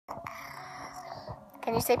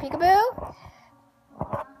Can you say peekaboo?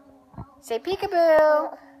 Say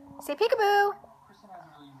peekaboo. Say peekaboo.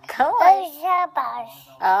 Come on.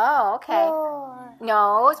 Oh, okay.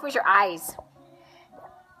 Nose. Where's your eyes?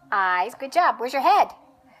 Eyes. Good job. Where's your head?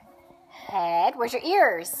 Head. Where's your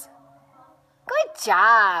ears? Good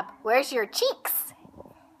job. Where's your cheeks?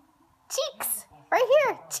 Cheeks. Right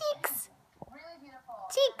here. Cheeks.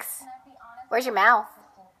 Cheeks. Where's your mouth?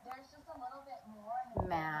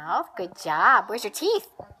 Mouth. Good job. Where's your teeth?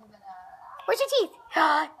 Where's your teeth?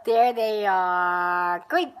 There they are.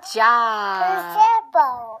 Good job.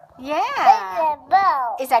 Yeah.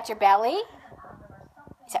 Is that your belly?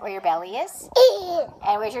 Is that where your belly is?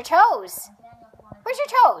 And where's your toes? Where's your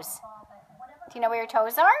toes? Do you know where your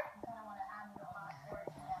toes are?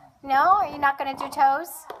 No? Are you not going to do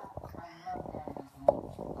toes?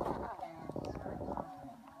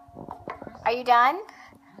 Are you done?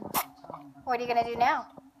 What are you going to do now?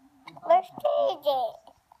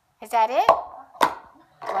 Is that it?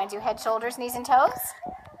 You want to do head, shoulders, knees, and toes?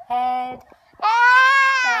 Head.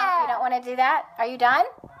 No, you don't want to do that? Are you done?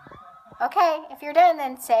 Okay, if you're done,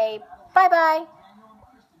 then say bye-bye.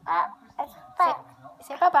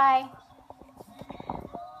 Say bye-bye.